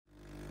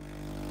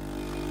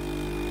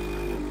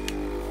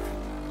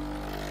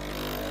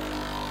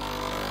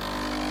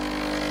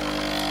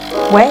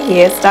We're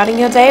here starting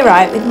your day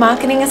right with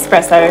Marketing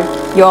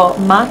Espresso, your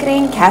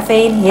marketing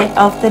caffeine hit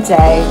of the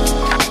day.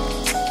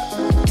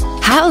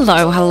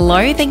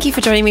 Hello. Thank you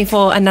for joining me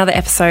for another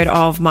episode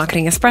of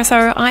Marketing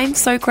Espresso. I'm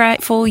so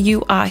grateful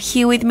you are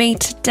here with me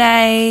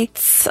today.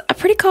 It's a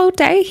pretty cold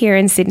day here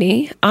in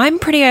Sydney. I'm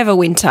pretty over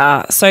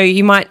winter, so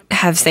you might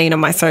have seen on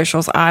my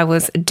socials I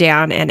was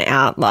down and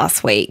out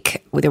last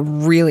week with a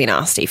really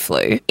nasty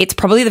flu. It's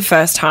probably the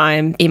first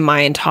time in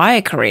my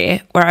entire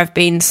career where I've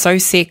been so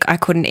sick I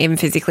couldn't even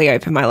physically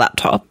open my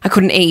laptop. I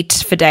couldn't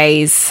eat for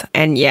days,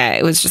 and yeah,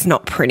 it was just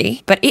not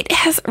pretty. But it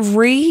has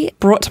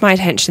brought to my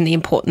attention the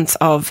importance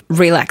of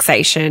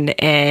relaxation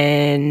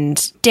and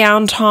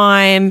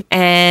downtime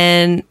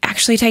and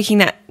actually taking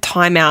that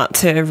time out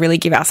to really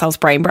give ourselves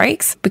brain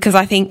breaks, because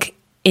I think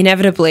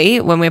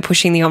inevitably, when we're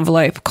pushing the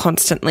envelope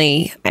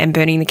constantly and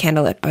burning the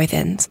candle at both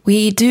ends,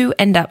 we do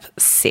end up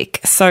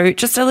sick. So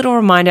just a little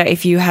reminder,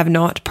 if you have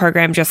not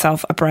programmed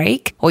yourself a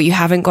break, or you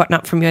haven't gotten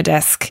up from your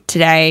desk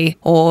today,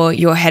 or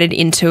you're headed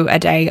into a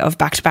day of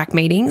back-to-back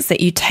meetings, that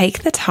you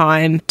take the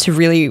time to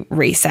really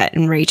reset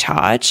and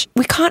recharge.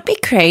 We can't be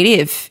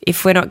creative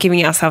if we're not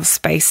giving ourselves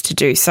space to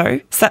do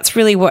so. So that's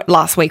really what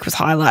last week was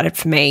highlighted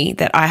for me,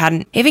 that I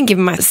hadn't even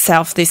given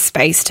myself this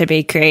space to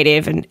be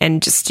creative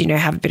and just,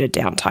 have a bit of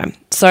downtime.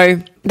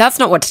 So that's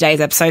not what today's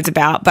episode's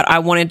about, but I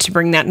wanted to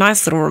bring that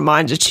nice little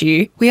reminder to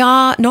you. We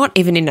are not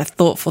even in a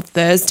Thoughtful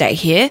Thursday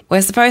here.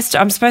 I'm supposed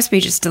to be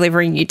just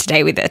delivering you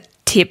today with a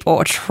tip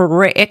or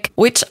trick,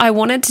 which I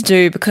wanted to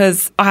do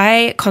because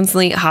I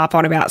constantly harp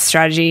on about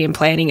strategy and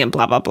planning and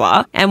blah, blah,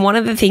 blah. And one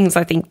of the things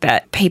I think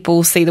that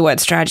people see the word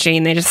strategy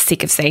and they're just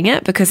sick of seeing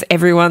it because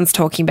everyone's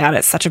talking about it.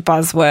 It's such a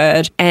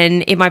buzzword.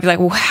 And it might be like,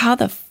 well, how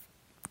the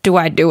do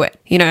I do it?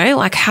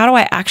 How do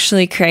I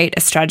actually create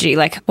a strategy?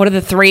 What are the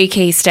 3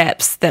 key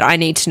steps that I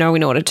need to know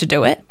in order to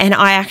do it? And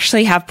I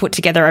actually have put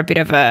together a bit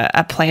of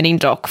a planning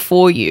doc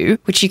for you,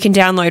 which you can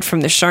download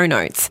from the show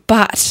notes.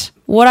 But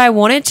what I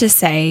wanted to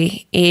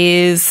say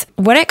is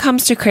when it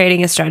comes to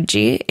creating a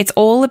strategy, it's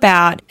all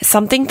about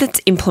something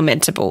that's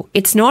implementable.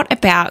 It's not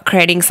about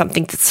creating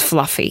something that's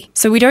fluffy.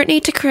 So we don't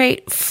need to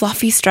create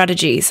fluffy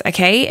strategies,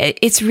 okay?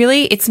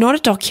 It's not a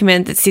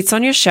document that sits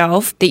on your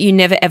shelf that you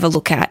never ever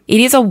look at. It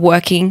is a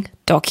working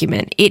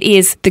document. It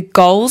is the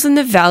goals and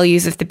the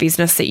values of the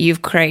business that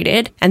you've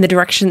created and the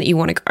direction that you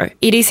want to go.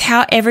 It is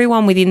how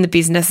everyone within the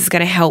business is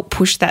going to help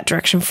push that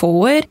direction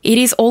forward. It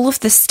is all of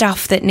the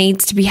stuff that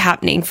needs to be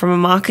happening from a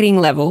marketing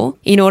level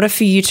in order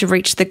for you to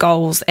reach the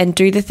goals and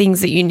do the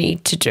things that you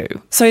need to do.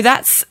 So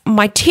that's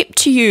my tip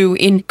to you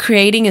in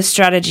creating a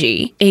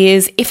strategy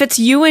is if it's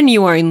you and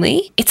you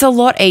only, it's a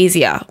lot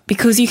easier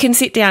because you can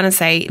sit down and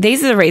say,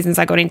 these are the reasons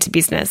I got into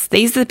business.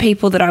 These are the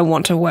people that I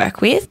want to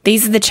work with.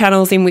 These are the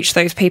channels in which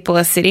those people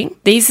are sitting.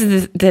 These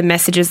are the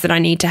messages that I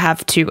need to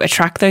have to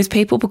attract those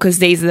people because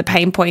these are the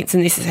pain points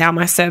and this is how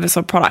my service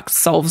or product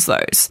solves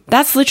those.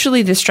 That's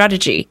literally the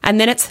strategy. And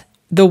then it's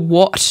the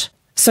what.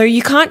 So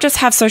you can't just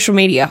have social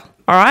media.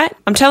 All right.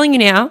 I'm telling you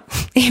now,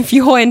 if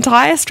your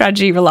entire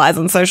strategy relies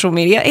on social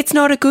media, it's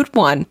not a good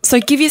one. So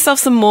give yourself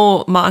some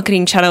more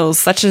marketing channels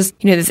such as,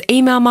 there's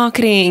email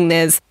marketing,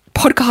 there's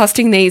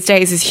podcasting these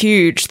days is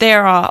huge.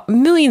 There are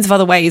millions of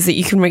other ways that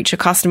you can reach a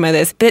customer.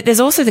 There's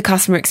also the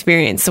customer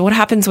experience. So what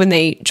happens when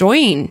they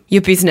join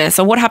your business,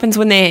 or what happens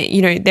when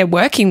they're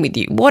working with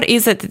you? What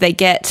is it that they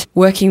get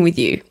working with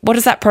you? What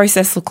does that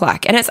process look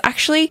like? And it's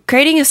actually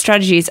creating a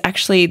strategy is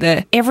actually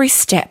every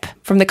step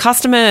from the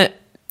customer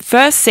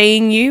first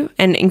seeing you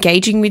and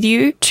engaging with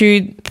you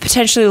to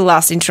potentially the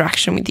last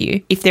interaction with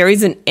you. If there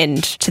is an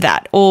end to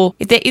that, or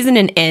if there isn't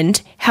an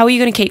end, how are you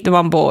going to keep them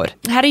on board?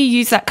 How do you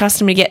use that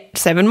customer to get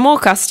 7 more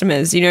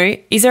customers?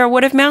 Is there a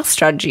word of mouth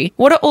strategy?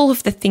 What are all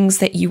of the things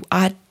that you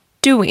are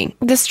doing?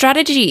 The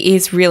strategy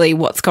is really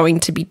what's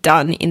going to be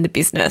done in the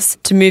business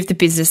to move the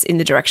business in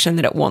the direction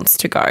that it wants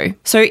to go.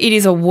 So it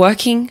is a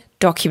working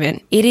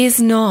document. It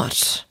is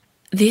not,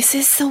 this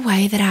is the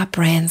way that our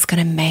brand's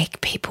going to make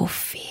people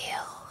feel.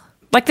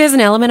 There's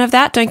an element of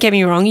that. Don't get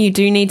me wrong. You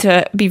do need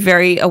to be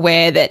very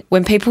aware that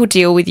when people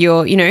deal with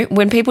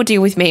when people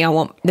deal with me, I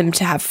want them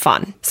to have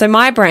fun. So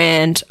my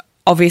brand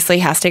obviously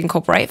has to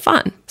incorporate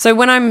fun. So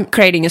when I'm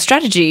creating a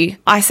strategy,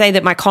 I say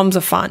that my comms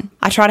are fun.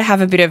 I try to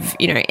have a bit of,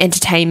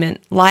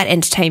 entertainment, light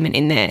entertainment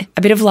in there,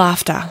 a bit of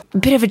laughter, a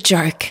bit of a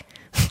joke.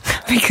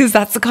 Because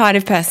that's the kind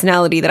of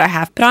personality that I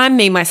have. But I'm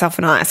me, myself,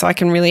 and I, so I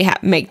can really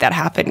make that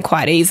happen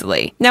quite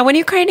easily. Now, when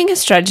you're creating a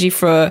strategy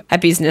for a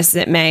business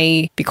that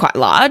may be quite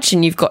large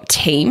and you've got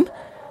team,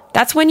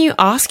 that's when you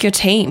ask your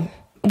team,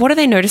 what are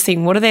they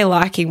noticing? What are they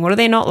liking? What are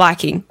they not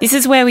liking? This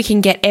is where we can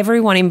get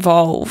everyone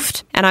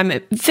involved. And I'm a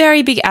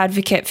very big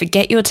advocate for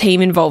get your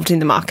team involved in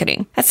the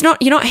marketing.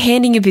 You're not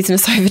handing your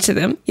business over to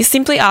them. You're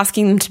simply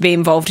asking them to be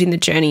involved in the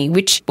journey,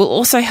 which will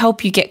also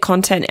help you get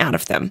content out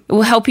of them. It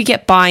will help you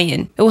get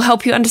buy-in. It will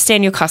help you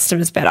understand your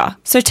customers better.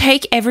 So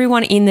take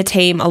everyone in the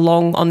team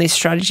along on this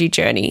strategy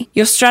journey.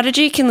 Your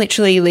strategy can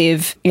literally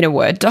live in a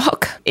Word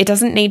doc. It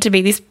doesn't need to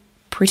be this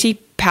pretty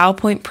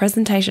PowerPoint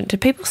presentation. Do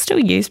people still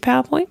use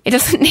PowerPoint? It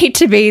doesn't need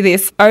to be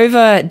this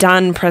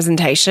overdone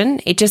presentation.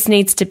 It just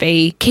needs to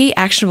be key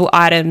actionable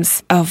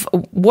items of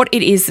what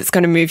it is that's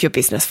going to move your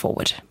business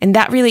forward. And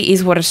that really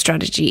is what a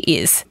strategy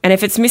is. And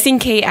if it's missing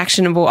key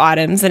actionable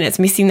items and it's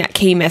missing that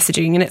key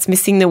messaging and it's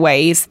missing the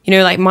ways,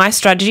 like my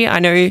strategy, I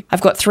know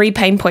I've got 3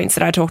 pain points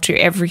that I talk to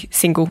every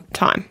single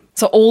time.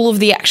 So all of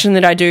the action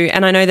that I do,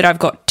 and I know that I've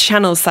got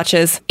channels such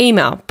as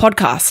email,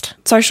 podcast,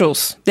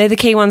 socials. They're the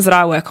key ones that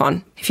I work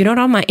on. If you're not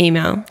on my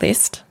email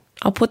list,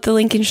 I'll put the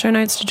link in show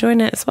notes to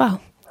join it as well.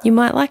 You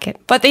might like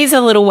it. But these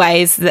are little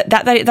ways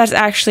that's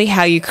actually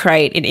how you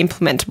create an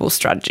implementable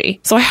strategy.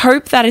 So I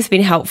hope that has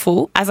been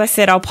helpful. As I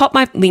said, I'll pop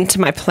my link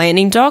to my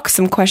planning doc,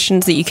 some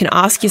questions that you can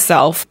ask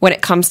yourself when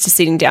it comes to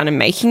sitting down and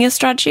making a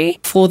strategy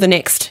for the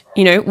next,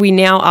 we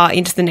now are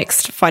into the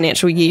next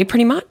financial year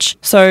pretty much.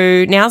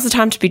 So now's the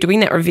time to be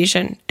doing that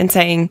revision and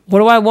saying, what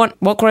do I want?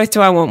 What growth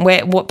do I want?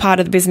 What part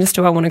of the business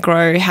do I want to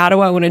grow? How do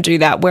I want to do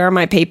that? Where are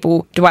my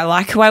people? Do I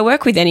like who I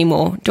work with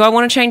anymore? Do I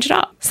want to change it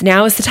up? So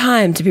now is the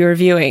time to be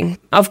reviewing.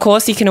 Of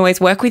course, you can always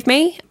work with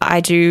me.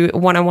 I do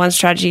one-on-one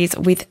strategies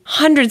with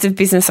hundreds of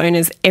business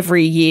owners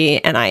every year,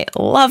 and I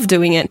love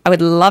doing it. I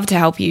would love to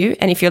help you.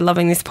 And if you're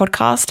loving this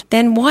podcast,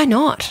 then why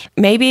not?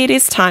 Maybe it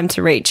is time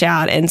to reach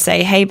out and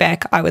say, hey,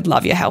 Beck, I would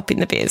love your help in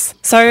the biz.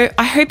 So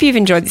I hope you've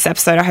enjoyed this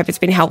episode. I hope it's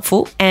been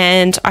helpful.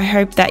 And I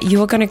hope that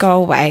you are going to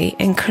go away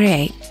and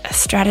create a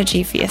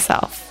strategy for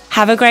yourself.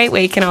 Have a great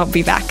week, and I'll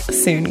be back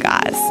soon,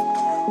 guys.